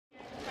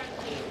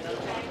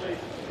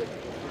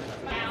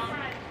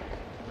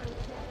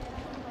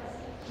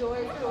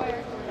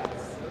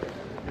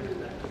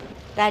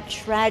that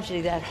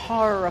tragedy, that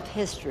horror of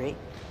history,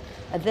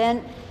 and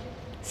then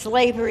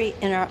slavery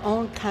in our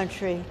own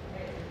country,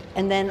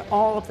 and then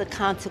all of the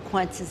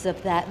consequences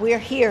of that. We are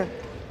here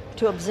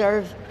to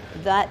observe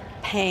that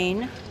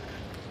pain.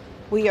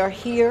 We are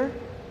here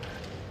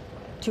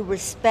to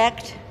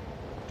respect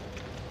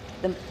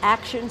the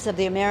actions of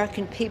the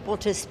American people,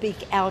 to speak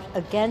out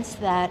against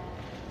that,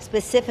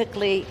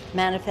 specifically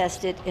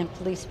manifested in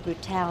police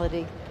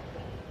brutality.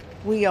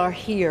 We are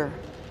here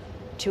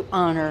to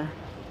honor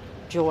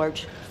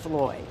George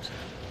Floyd.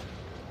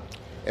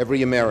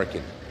 Every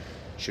American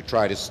should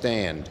try to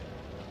stand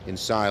in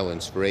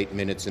silence for 8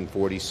 minutes and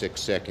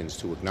 46 seconds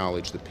to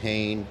acknowledge the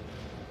pain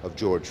of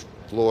George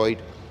Floyd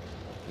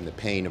and the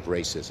pain of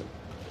racism.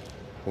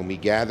 When we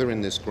gather in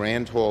this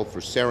grand hall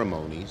for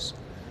ceremonies,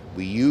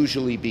 we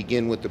usually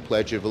begin with the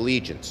Pledge of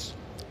Allegiance,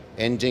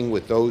 ending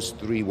with those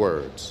 3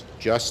 words,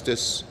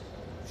 justice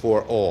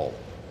for all.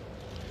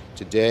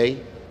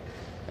 Today,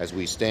 as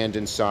we stand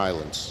in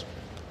silence,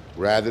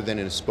 rather than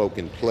in a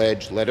spoken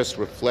pledge, let us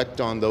reflect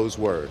on those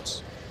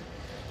words,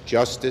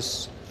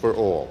 justice for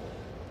all,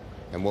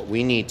 and what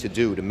we need to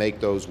do to make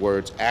those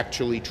words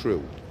actually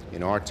true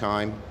in our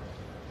time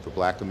for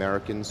Black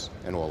Americans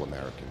and all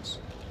Americans.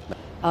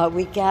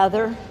 We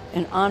gather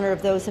in honor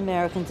of those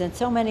Americans and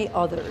so many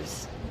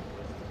others.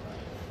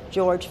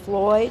 George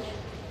Floyd,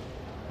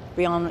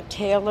 Breonna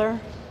Taylor,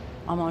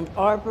 Ahmaud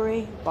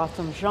Arbery,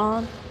 Botham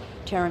Jean,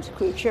 Terrence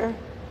Crucher,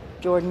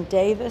 Jordan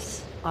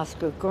Davis,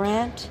 Oscar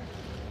Grant,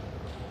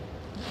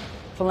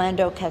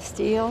 Philando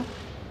Castile,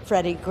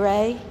 Freddie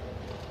Gray,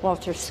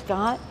 Walter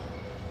Scott,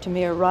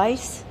 Tamir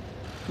Rice,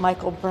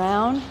 Michael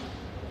Brown,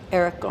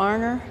 Eric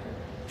Garner,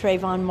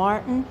 Trayvon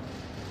Martin.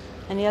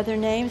 Any other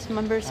names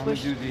members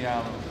wish? Amadou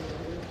Diallo.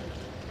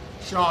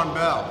 Sean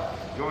Bell.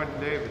 Jordan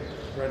Davis.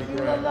 Freddie Sheila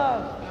Gray.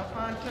 Love.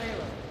 Alphon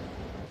Taylor.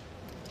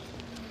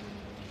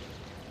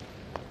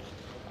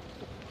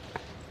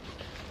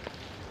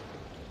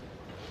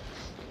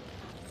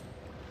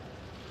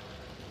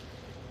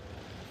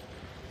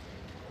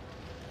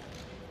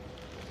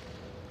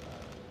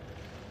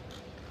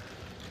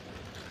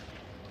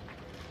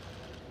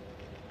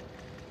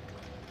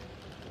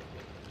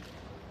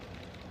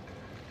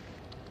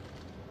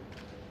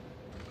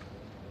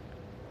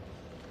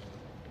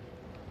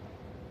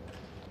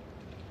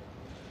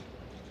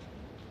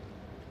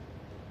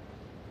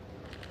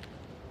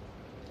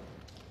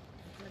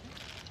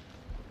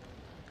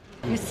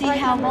 You see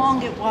how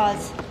long it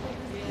was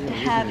to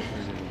have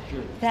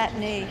that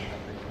knee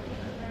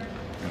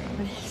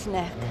on his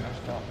neck.